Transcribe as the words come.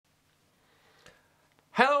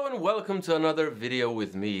Hello and welcome to another video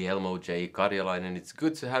with me, Elmo J. Karjalainen. It's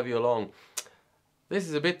good to have you along. This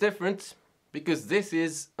is a bit different because this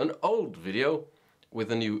is an old video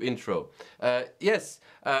with a new intro.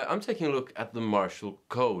 I'm taking a look at the Marshall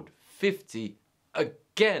Code 50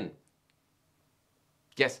 again.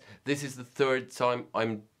 Yes, this is the third time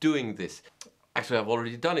I'm doing this. Actually, I've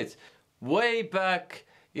already done it. Way back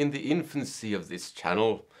in the infancy of this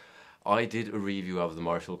channel, I did a review of the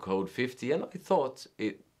Marshall Code 50 and I thought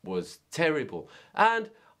it was terrible. And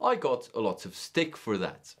I got a lot of stick for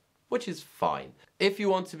that, which is fine. If you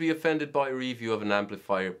want to be offended by a review of an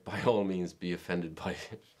amplifier, by all means be offended by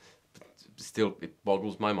it. Still, it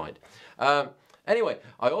boggles my mind. Anyway,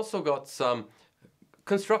 I also got some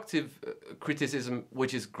constructive criticism,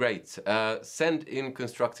 which is great. Send in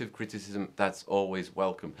constructive criticism, that's always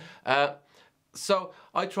welcome. So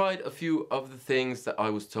I tried a few of the things that I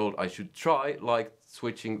was told I should try, like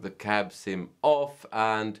switching the cab sim off,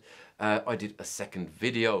 and I did a second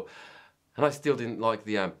video, and I still didn't like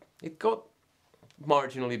the amp. It got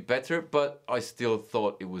marginally better, but I still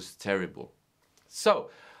thought it was terrible.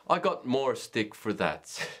 So I got more stick for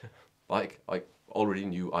that, like I already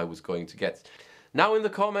knew I was going to get. Now in the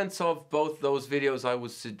comments of both those videos I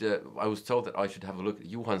was told that I should have a look at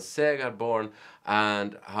Johan Segerborn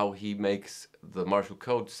and how he makes the Marshall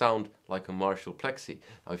Code sound like a Marshall Plexi.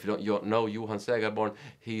 Now if you don't know Johan Segerborn,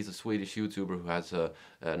 he's a Swedish YouTuber who has a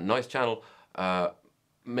nice channel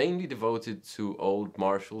mainly devoted to old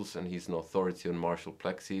Marshalls, and he's an authority on Marshall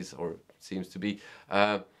Plexis, or seems to be.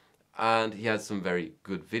 And he has some very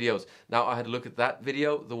good videos. Now I had a look at that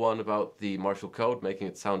video, the one about the Marshall Code, making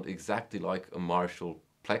it sound exactly like a Marshall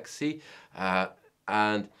Plexi,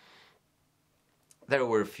 and there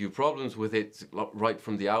were a few problems with it right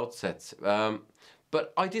from the outset.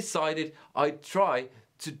 But I decided I'd try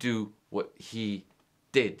to do what he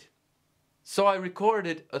did. So I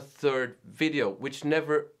recorded a third video, which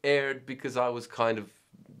never aired because I was kind of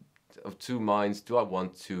two minds. Do I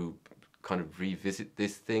want to kind of revisit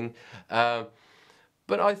this thing? But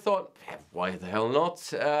I thought, why the hell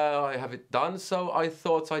not? I have it done, so I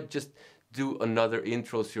thought I'd just do another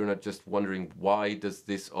intro so you're not just wondering why does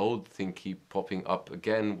this old thing keep popping up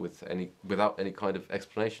again without any kind of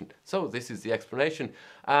explanation. So this is the explanation,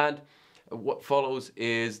 and what follows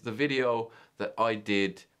is the video that I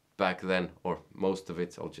did back then, or most of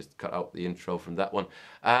it. I'll just cut out the intro from that one.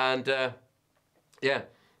 And yeah,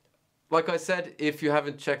 like I said, if you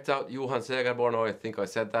haven't checked out Johan Segerborn, or I think I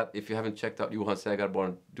said that, if you haven't checked out Johan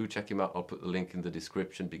Segerborn, do check him out. I'll put the link in the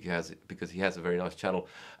description because he has a very nice channel.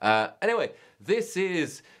 Anyway, this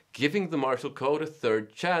is giving the Marshall Code a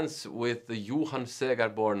third chance with the Johan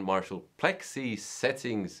Segerborn Marshall Plexi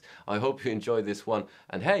settings. I hope you enjoy this one.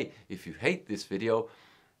 And hey, if you hate this video,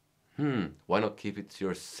 why not keep it to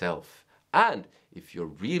yourself? And if you're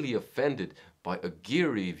really offended by a gear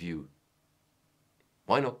review,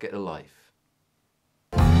 why not get a life?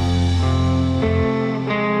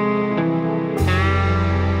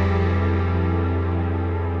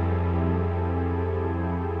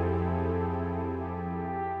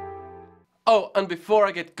 Oh, and before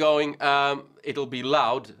I get going, it'll be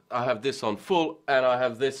loud. I have this on full and I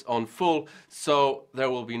have this on full, so there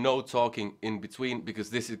will be no talking in between because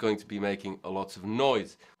this is going to be making a lot of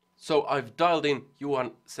noise. So I've dialed in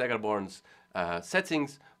Johan Segerborn's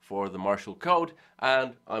settings for the Marshall Code,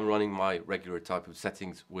 and I'm running my regular type of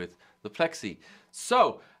settings with the Plexi.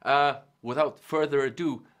 So without further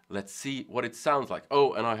ado, let's see what it sounds like.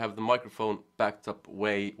 Oh, and I have the microphone backed up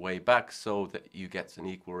way back so that you get an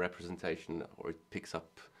equal representation, or it picks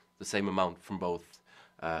up the same amount from both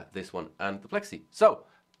this one and the Plexi. So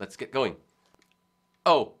let's get going.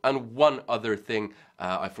 Oh, and one other thing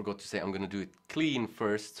I forgot to say, I'm going to do it clean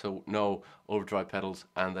first, so no overdrive pedals,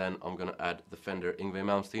 and then I'm going to add the Fender Yngwie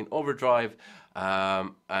Malmsteen overdrive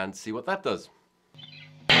and see what that does.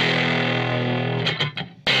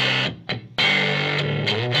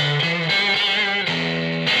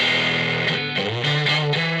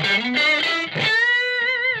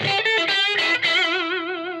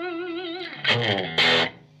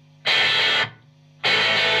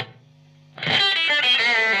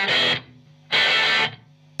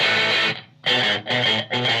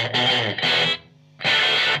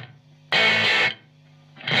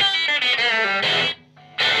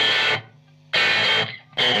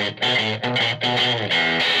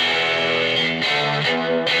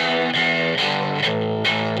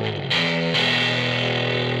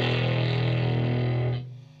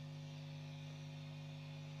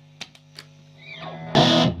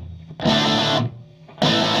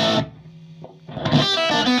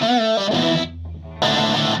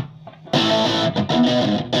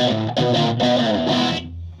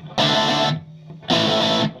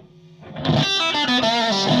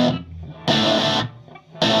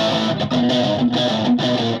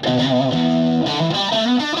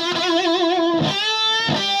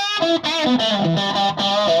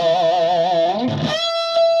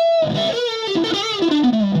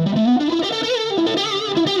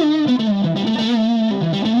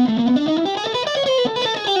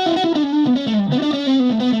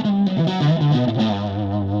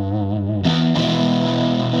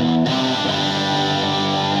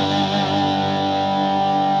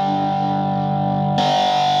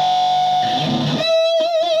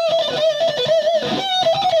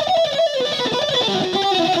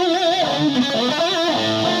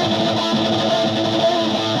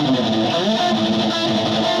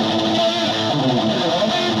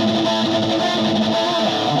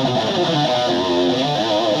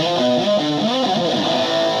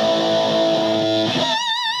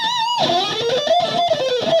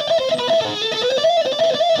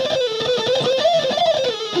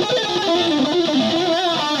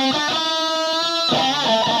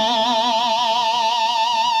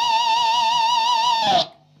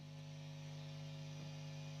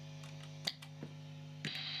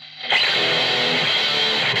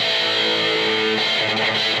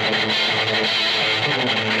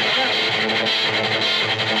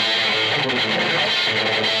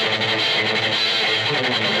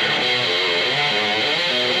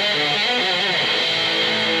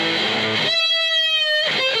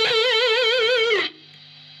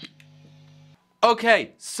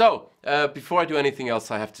 Okay, so before I do anything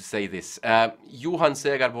else, I have to say this. Johan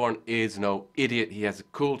Segerborn is no idiot. He has a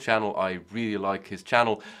cool channel. I really like his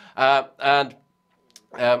channel. And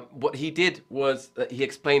what he did was that he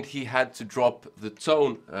explained he had to drop the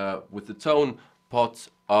tone with the tone pot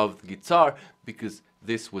of the guitar because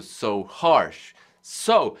this was so harsh.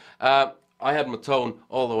 So I had my tone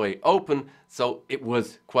all the way open, so it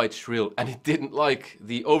was quite shrill and it didn't like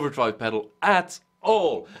the overdrive pedal at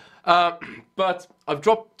all. But I've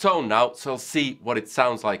dropped tone now, so I'll see what it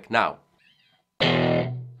sounds like now.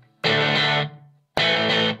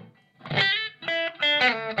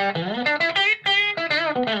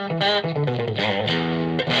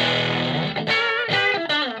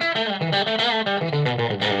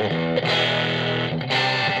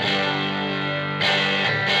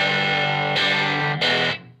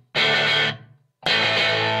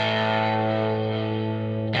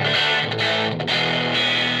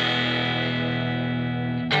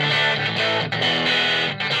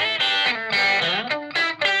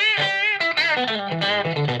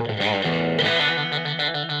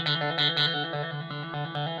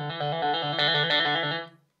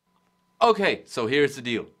 Okay, so here's the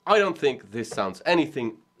deal. I don't think this sounds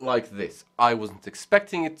anything like this. I wasn't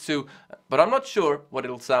expecting it to, but I'm not sure what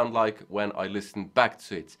it'll sound like when I listen back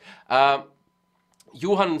to it.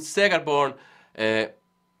 Johan Segerborn,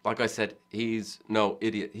 like I said, he's no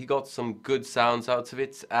idiot. He got some good sounds out of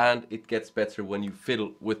it, and it gets better when you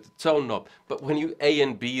fiddle with the tone knob. But when you A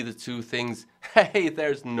and B the two things, hey,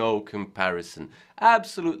 there's no comparison.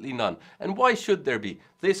 Absolutely none. And why should there be?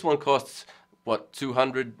 This one costs, what,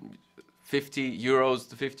 250 euros,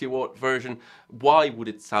 the 50-watt version. Why would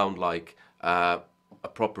it sound like a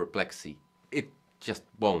proper Plexi? It just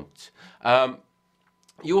won't. Johan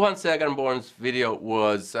Segerborn's video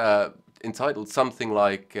was entitled something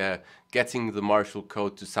like getting the Marshall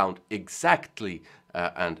code to sound exactly,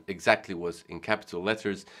 and exactly was in capital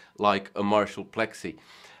letters, like a Marshall Plexi.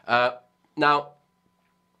 Now,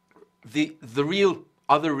 the real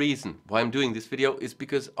other reason why I'm doing this video is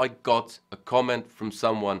because I got a comment from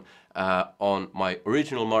someone on my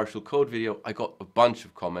original Marshall code video. I got a bunch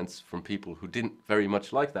of comments from people who didn't very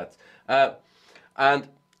much like that. And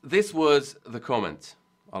this was the comment.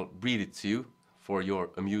 I'll read it to you for your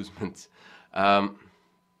amusement. Sorry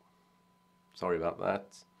about that.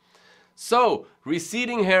 So,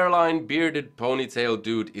 receding hairline, bearded ponytail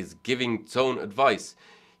dude is giving tone advice.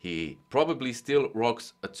 He probably still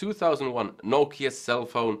rocks a 2001 Nokia cell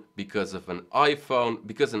phone because an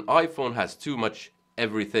iPhone has too much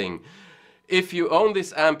everything. If you own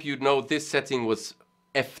this amp, you'd know this setting was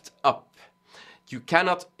effed up. You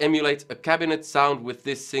cannot emulate a cabinet sound with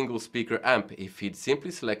this single speaker amp. If he'd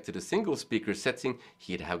simply selected a single speaker setting,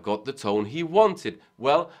 he'd have got the tone he wanted.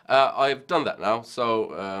 Well, I've done that now,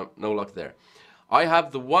 so no luck there. I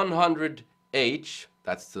have the 100H,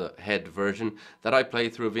 that's the head version, that I play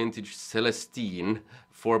through a vintage Celestine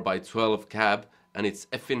 4x12 cab, and it's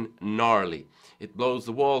effing gnarly. It blows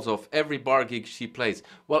the walls off every bar gig she plays.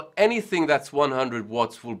 Well, anything that's 100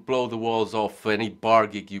 watts will blow the walls off any bar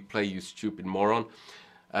gig you play, you stupid moron.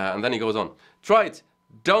 And then he goes on. Try it.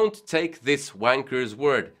 Don't take this wanker's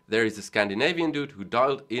word. There is a Scandinavian dude who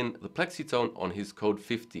dialed in the Plexi tone on his code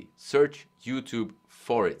 50. Search YouTube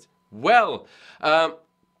for it. Well, I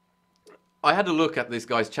had a look at this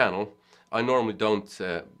guy's channel. I normally don't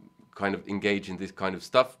kind of engage in this kind of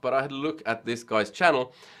stuff, but I had a look at this guy's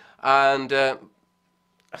channel, and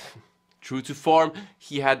true to form,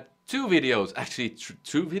 he had 2 videos. Actually,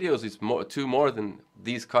 2 videos is two more than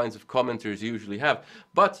these kinds of commenters usually have,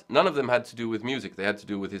 but none of them had to do with music. They had to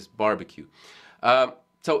do with his barbecue.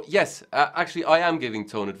 So yes, actually I am giving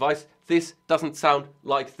tone advice. This doesn't sound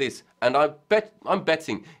like this, and I'm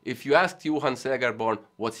betting if you asked Johan Segerborn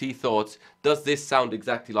what he thought, does this sound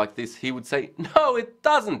exactly like this, he would say no, it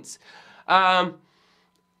doesn't.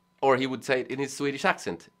 Or he would say it in his Swedish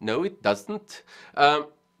accent, no, it doesn't.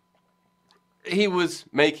 He was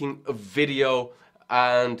making a video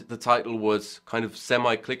and the title was kind of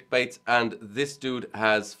semi-clickbait, and this dude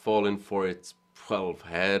has fallen for it, well,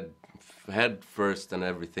 head first and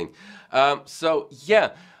everything. So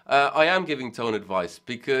yeah, I am giving tone advice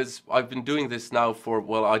because I've been doing this now for,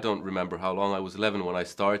 well, I don't remember how long. I was 11 when I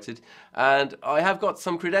started, and I have got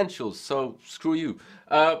some credentials, so screw you.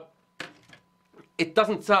 It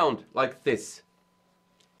doesn't sound like this,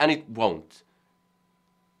 and it won't.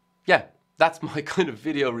 Yeah, that's my kind of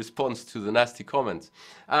video response to the nasty comments.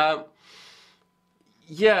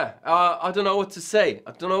 Yeah, I don't know what to say.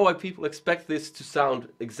 I don't know why people expect this to sound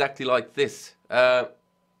exactly like this. I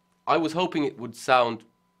was hoping it would sound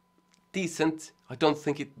decent. I don't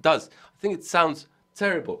think it does. I think it sounds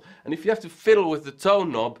terrible. And if you have to fiddle with the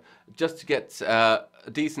tone knob just to get a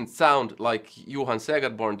decent sound like Johan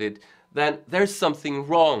Segerborn did, then there's something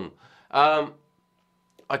wrong.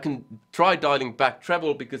 I can try dialing back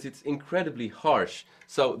treble because it's incredibly harsh.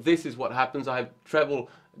 So this is what happens. I have treble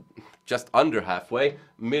just under halfway,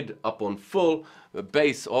 mid up on full,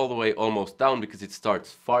 bass all the way almost down because it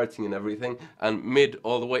starts farting and everything, and mid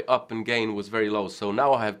all the way up, and gain was very low. So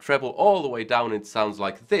now I have treble all the way down, it sounds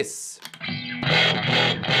like this.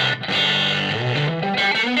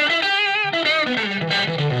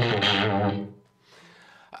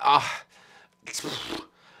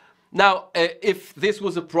 Now, if this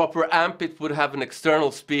was a proper amp, it would have an external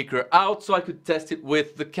speaker out so I could test it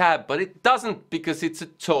with the cab, but it doesn't because it's a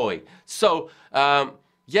toy. So,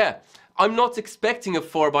 yeah, I'm not expecting a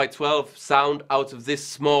 4x12 sound out of this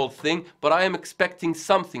small thing, but I am expecting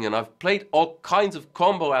something, and I've played all kinds of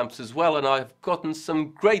combo amps as well, and I've gotten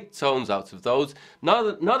some great tones out of those.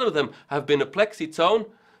 None of them have been a Plexi tone,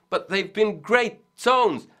 but they've been great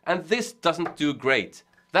tones, and this doesn't do great.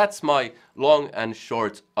 That's my long and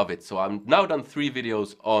short of it. So I'm now done 3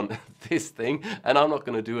 videos on this thing, and I'm not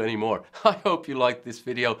going to do any more. I hope you liked this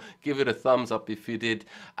video. Give it a thumbs up if you did,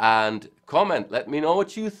 and comment. Let me know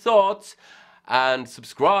what you thought, and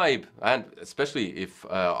subscribe. And especially if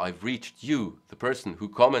I've reached you, the person who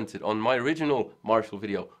commented on my original Marshall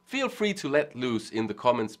video, feel free to let loose in the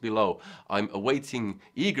comments below. I'm awaiting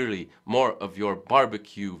eagerly more of your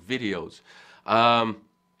barbecue videos.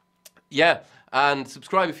 Yeah. And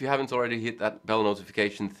subscribe if you haven't already, hit that bell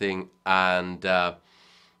notification thing, and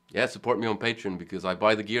yeah, support me on Patreon because I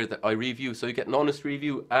buy the gear that I review, so you get an honest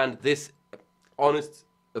review, and this honest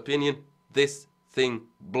opinion, this thing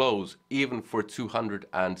blows. Even for 200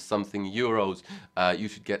 and something euros, you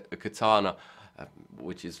should get a Katana,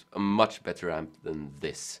 which is a much better amp than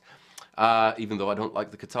this, even though I don't like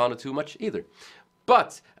the Katana too much either.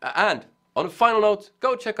 But, and on a final note,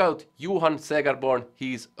 go check out Johan Segerborn.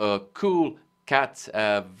 He's a cool cat,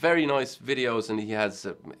 very nice videos, and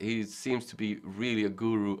he seems to be really a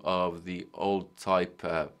guru of the old type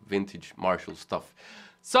vintage Marshall stuff.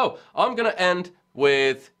 So I'm gonna end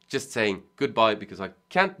with just saying goodbye because I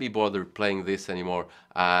can't be bothered playing this anymore,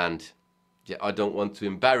 and yeah, I don't want to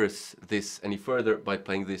embarrass this any further by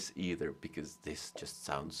playing this either, because this just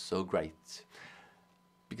sounds so great.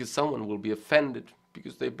 Because someone will be offended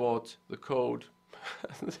because they bought the code.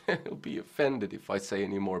 They'll be offended if I say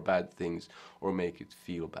any more bad things or make it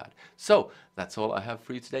feel bad. So that's all I have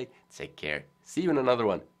for you today. Take care. See you in another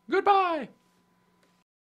one. Goodbye.